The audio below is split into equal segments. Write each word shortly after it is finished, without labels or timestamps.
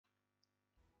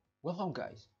Welcome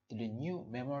guys to the new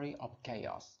Memory of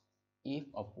Chaos, Eve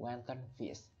of Wanton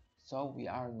Feast. So we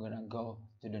are gonna go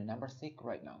to the number 6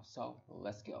 right now, so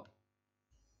let's go.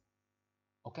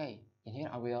 Okay, in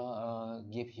here I will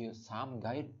give you some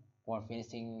guide for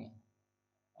finishing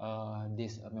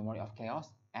this Memory of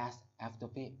Chaos as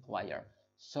F2P player.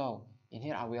 So in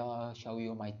here I will show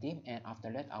you my team, and after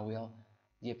that I will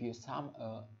give you some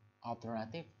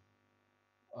alternative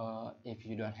if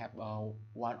you don't have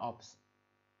one of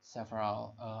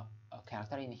several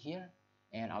character in here,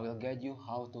 and I will guide you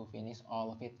how to finish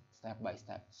all of it step by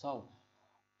step. So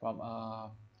from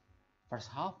first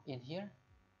half in here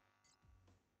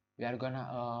we are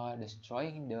gonna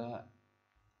destroying the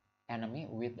enemy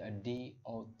with a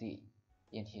DOT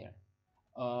in here.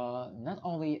 Not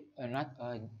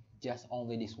just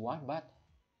only this one, but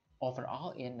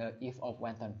overall in the Eve of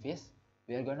Wanton Feast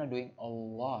we are gonna doing a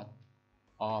lot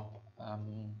of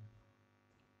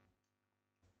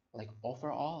like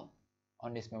overall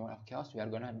on this Memory of Chaos we are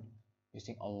gonna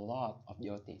using a lot of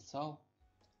DOT. So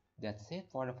that's it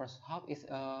for the first half. Is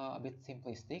a bit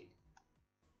simplistic,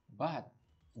 but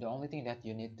the only thing that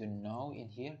you need to know in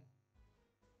here,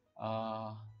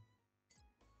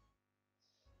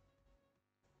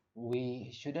 we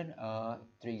shouldn't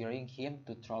triggering him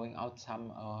to throwing out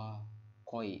some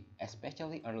koi,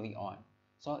 especially early on.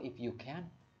 So if you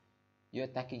can, you're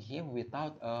attacking him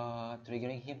without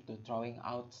triggering him to throwing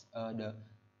out the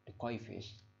koi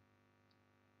fish.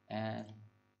 And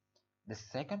the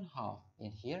second half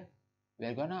in here we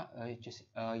are gonna just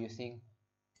using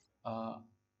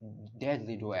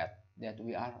deadly duet that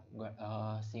we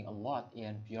are seeing a lot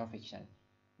in pure fiction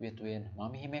between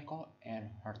Mami Himeko and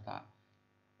Herta,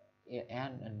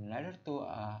 and another two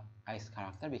ice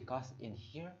character, because in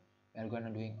here we are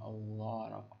gonna doing a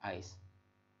lot of ice,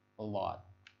 a lot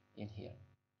in here.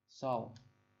 So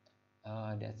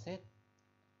that's it.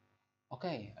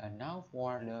 Okay, now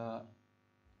for the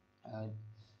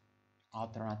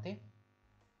alternative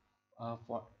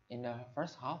for in the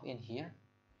first half in here,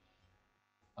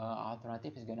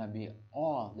 alternative is gonna be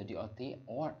all the DOT,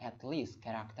 or at least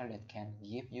character that can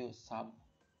give you some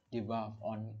debuff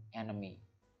on enemy.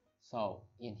 So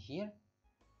in here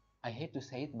I hate to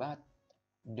say it, but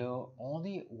the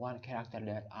only one character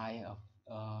that I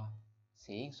have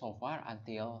seeing so far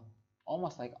until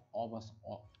almost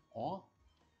all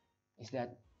is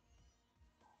that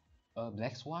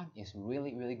Black Swan is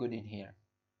really good in here,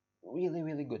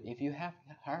 really good. If you have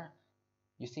her,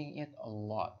 using it a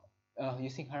lot,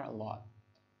 using her a lot.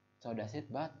 So that's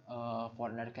it. But for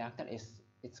another character is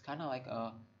it's kind of like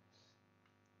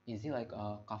easy, like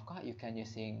Kafka. You can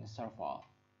using Surfall.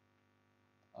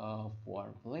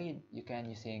 For Blade you can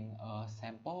using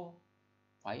Sample.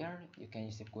 Fire you can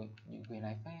use Queen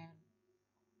Fan,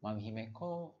 Mami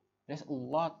Himeko. There's a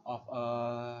lot of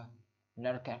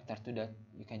another character too that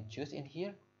you can choose in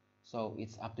here. So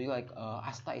it's up to you. Like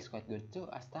Asta is quite good too,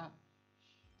 Asta.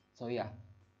 So yeah,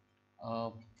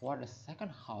 for the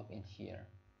second half in here,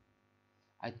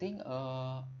 I think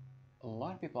a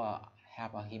lot of people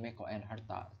have a Himeko and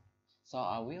Herta, so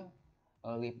I will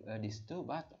leave these two.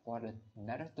 But for the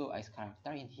another two ice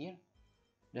character in here,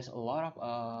 there's a lot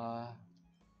of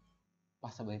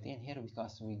possibility in here,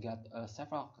 because we got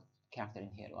several character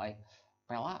in here, like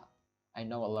Pella. I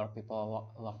know a lot of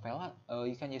people love Pella.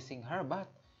 You can using her,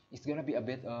 but it's gonna be a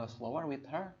bit slower with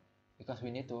her, because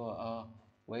we need to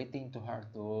waiting to her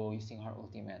to using her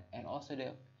ultimate. And also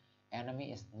the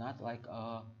enemy is not like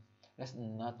there's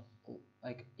not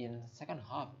like in second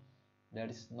half there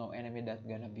is no enemy that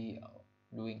gonna be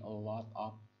doing a lot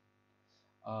of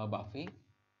buffing.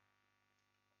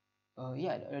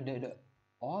 Yeah, the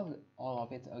all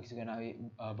of it is gonna be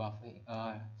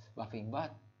buffing,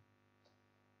 but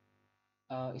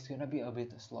it's gonna be a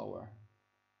bit slower.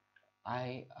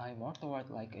 I more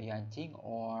toward like Yanqing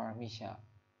or Misha.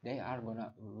 They are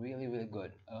gonna really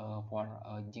good for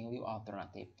Jingliu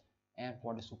alternative. And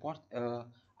for the support,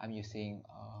 I'm using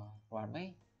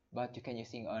Mei, but you can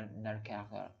using another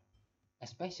character,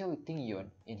 especially Ting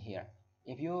Yun in here.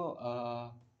 If you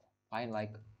find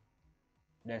like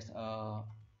there's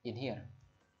in here,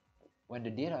 when the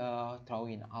deer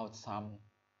throwing out some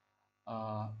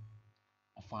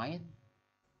fine,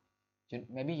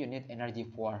 maybe you need energy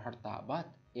for Herta. But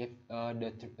if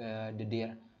the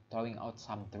deer throwing out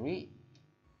some tree,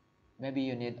 maybe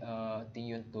you need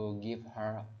Tingyun to give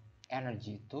her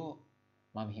energy to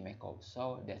Mami Himeko.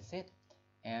 So that's it.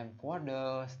 And for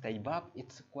the stage buff,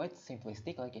 it's quite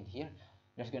simplistic. Like in here,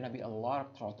 there's gonna be a lot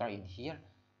of trotter in here,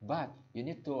 but you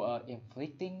need to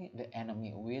inflicting the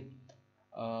enemy with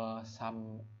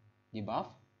some debuff.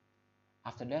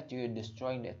 After that, you're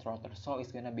destroying the throtter, so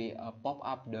it's gonna be pop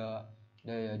up the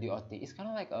DOT. It's kind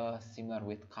of like similar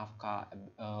with Kafka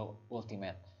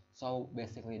Ultimate. So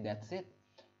basically that's it.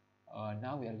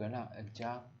 Now we are gonna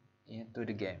jump into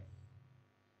the game.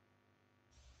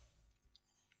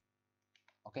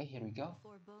 Okay, here we go.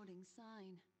 Foreboding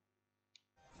sign.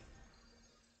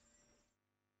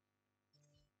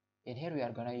 In here we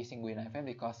are gonna using Gwyn FM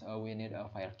because we need a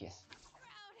fire kiss.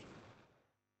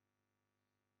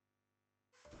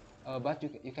 But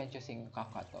you can choosing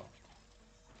Kafka though.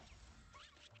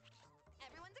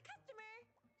 Everyone's a customer.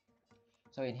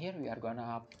 So in here we are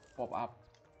gonna pop up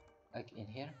like in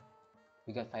here.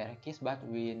 We got fire kiss, but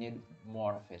we need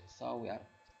more of it. So we are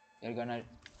gonna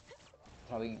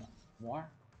throwing more.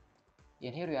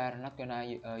 In here we are not gonna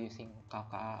using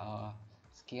Kafka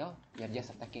skill. We are just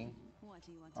attacking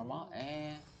normal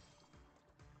and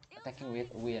attacking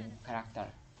with Win character.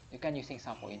 You can using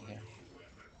Sampo in here.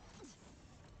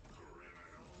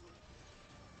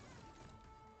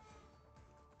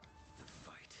 The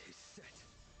fight is set.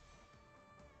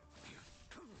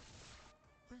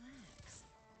 Relax.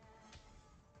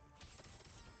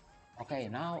 Okay,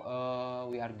 now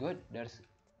we are good. There's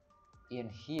in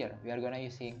here we are gonna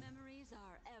using Memories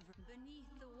are ever beneath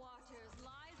the waters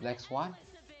lies Black Swan.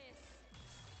 endless abyss.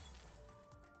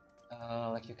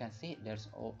 Like you can see, there's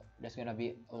gonna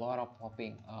be a lot of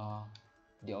popping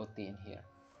DOT in here.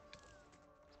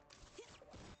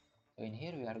 So in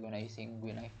here we are gonna using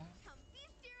Gwyn Ivan.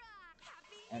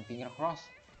 And finger cross,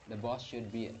 the boss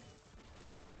should be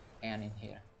N in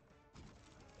here.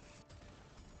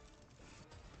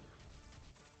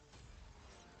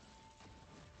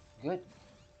 Good.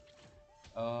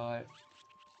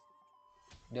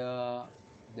 The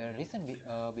reason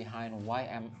behind why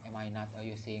am I not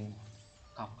using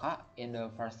Kafka in the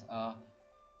first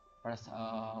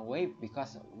wave,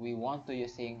 because we want to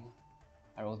using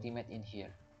our ultimate in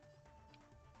here.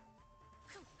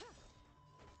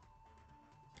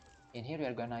 In here we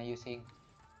are gonna using,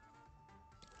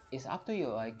 it's up to you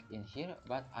like in here,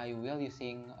 but I will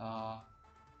using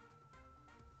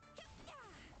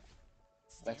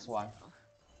Black Swan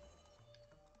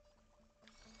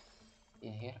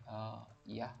in here.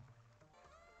 Yeah.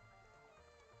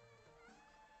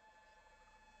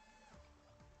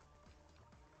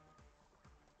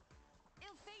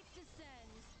 Ill fate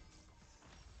descends.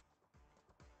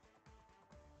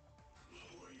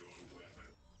 Lower your weapon.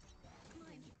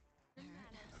 I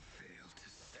failed to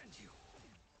send you.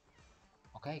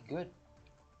 Okay, good.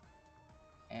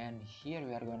 And here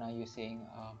we are gonna using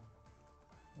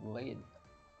blade,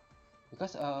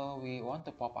 because we want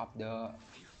to pop up the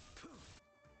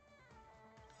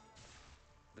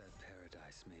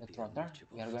Paradise may be trotter.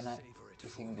 unreachable. We are gonna Savor it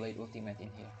using for blade me. ultimate in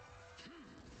here.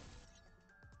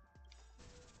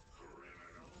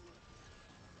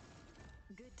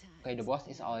 Good times. Okay, the boss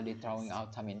is already throwing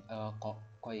out some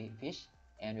koi fish,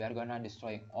 and we are gonna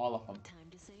destroying all of them, Time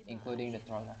to say including bye. the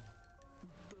trotter.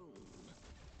 Boom.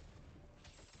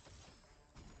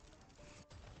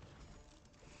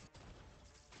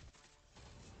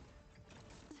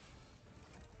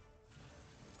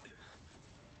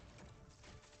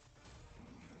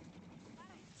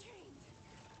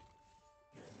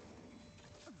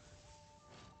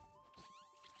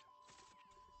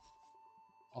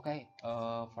 Okay,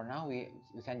 for now we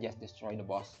can just destroy the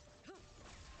boss.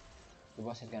 The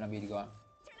boss is gonna be gone.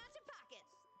 Turn out your pockets.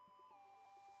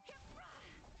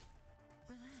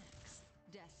 Relax.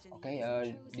 Destiny Okay,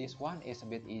 isn't chosen. this one is a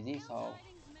bit easy, Ill so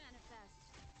tidings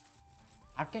manifest.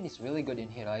 Arcane is really good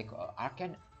in here. Like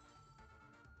Arcane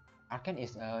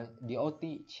is the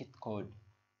OT cheat code.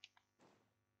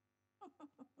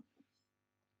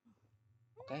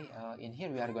 Okay, in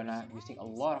here we are gonna using a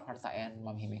lot of Harta and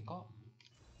Mam Himeko.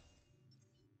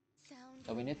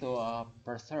 So we need to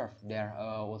preserve their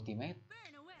ultimate.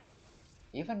 Burn away.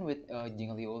 Even with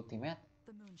Jingli ultimate,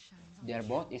 The moon shines on their the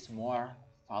bot is more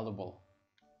valuable.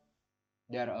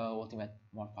 Their ultimate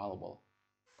more valuable,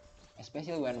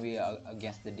 especially when we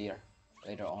against the deer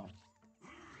later on.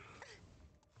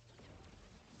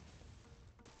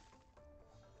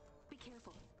 Be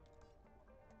careful.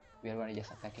 We are gonna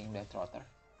just attacking the trotter.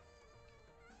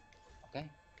 Okay.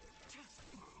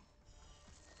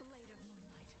 Blade of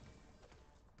moonlight.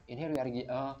 In here we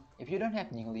are if you don't have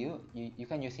Jingliu, you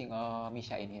can using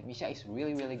Misha in here. Misha is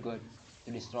really good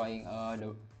to destroying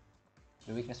the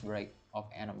weakness break of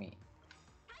enemy.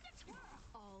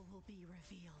 All will be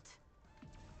revealed.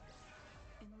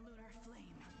 In lunar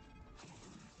flame.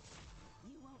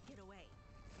 You won't get away.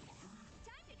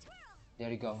 Time to twirl. There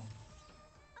you go.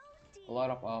 A lot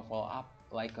of follow up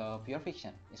like Pure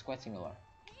Fiction is quite similar.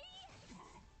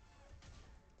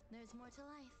 There's more to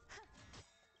life.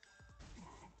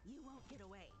 You won't get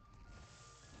away.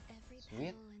 Every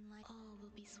Sweet. petal in life, all will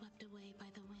be swept away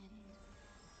by the wind.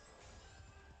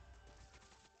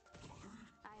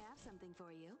 I have something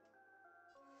for you.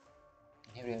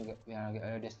 Here we are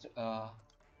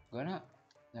gonna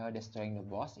destroying the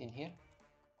boss in here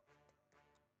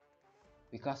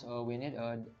because we need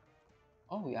oh,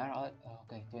 we are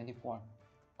okay, 24.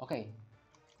 Okay,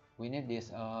 we need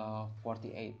this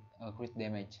 48 crit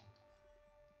damage,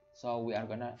 so we are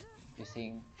gonna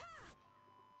using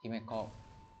Himeko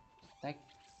attack.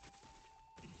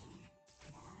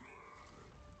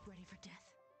 Ready for death.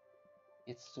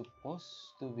 It's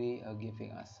supposed to be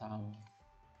giving us some.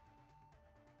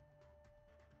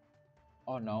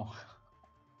 Oh no.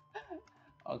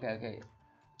 Okay.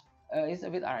 It's a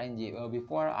bit RNG.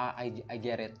 Before I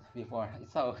get it before.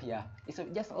 So yeah, it's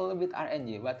just a little bit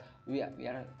RNG, but we are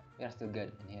still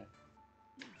good in here.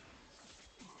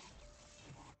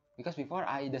 Because before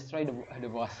I destroyed the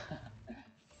boss.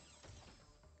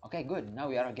 Okay, good. Now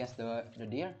we are against the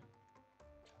deer.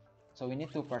 So we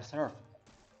need to preserve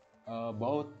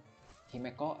both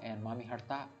Himeko and Mami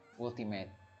Herta ultimate.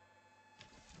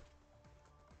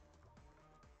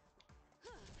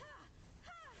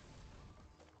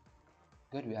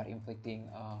 Good, we are inflicting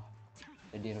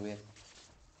the deer with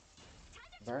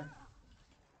burn.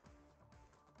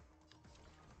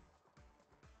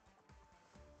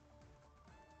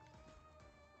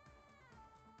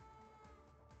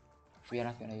 We are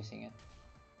not gonna using it.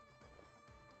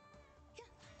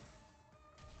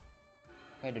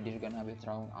 Okay, the deer gonna be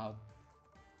thrown out.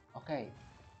 Okay.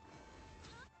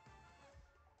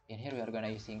 In here we are gonna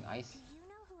using ice. Do you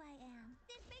know who I am?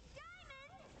 This big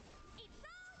diamond! It's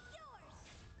all yours!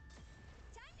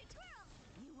 Time to twirl!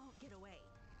 You won't get away.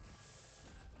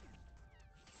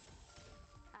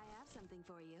 I have something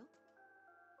for you.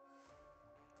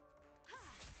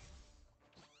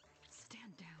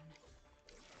 Stand down.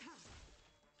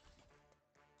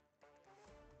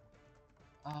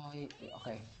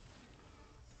 Okay.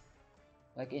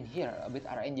 Like in here, a bit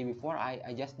RNG before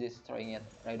I just destroying it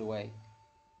right away.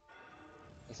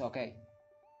 It's okay.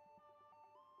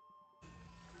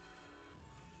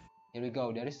 Here we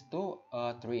go. There is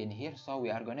 3 in here, so we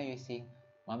are gonna using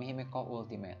Mami Himeko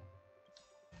ultimate.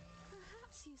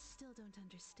 Perhaps you still don't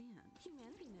understand.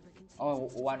 Humanity never concedes Oh,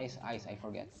 its one desire is to ice. I balance,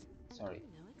 forget. and Sorry.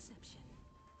 I'm no exception.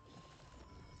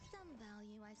 Some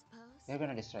value, I suppose. They're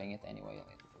gonna destroying it anyway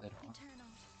later on. Eternal.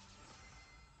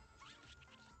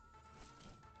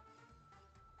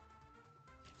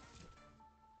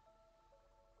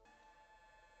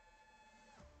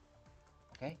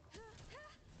 Okay.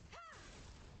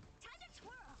 Time to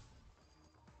twirl!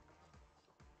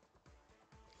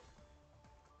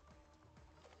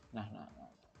 Nah.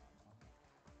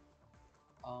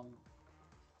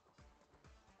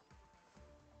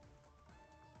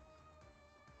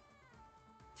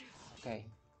 Okay.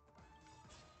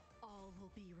 All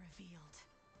will be revealed.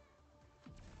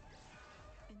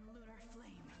 In lunar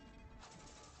flame.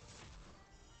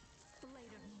 Blade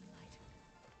of moonlight.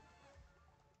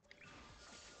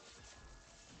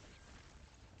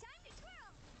 Time to twirl!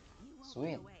 You won't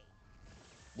Sweet. get away.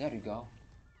 There you go.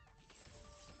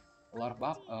 Lord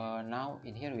up. Now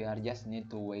in here we are just need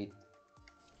to wait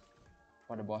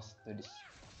for the boss to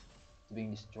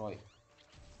being destroyed.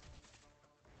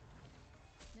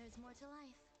 There's more to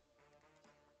life.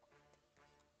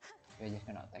 We're just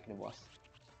gonna attack the boss.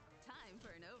 Time for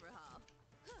an overhaul.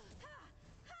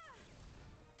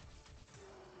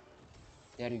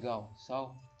 There you go.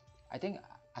 So I think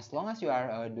as long as you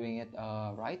are doing it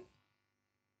right,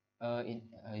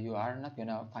 you are not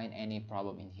gonna find any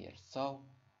problem in here. So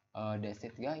that's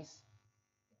it, guys.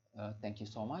 Thank you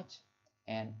so much.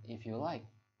 And if you like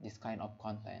this kind of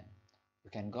content,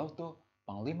 you can go to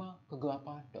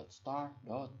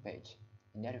PanglimaKegelapan.star.page.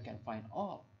 And there you can find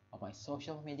all of my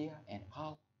social media and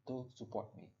how to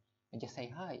support me. And just say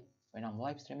hi when I'm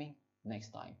live streaming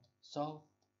next time. So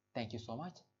thank you so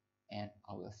much, and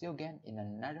I will see you again in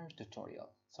another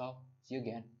tutorial. So see you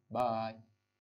again. Bye.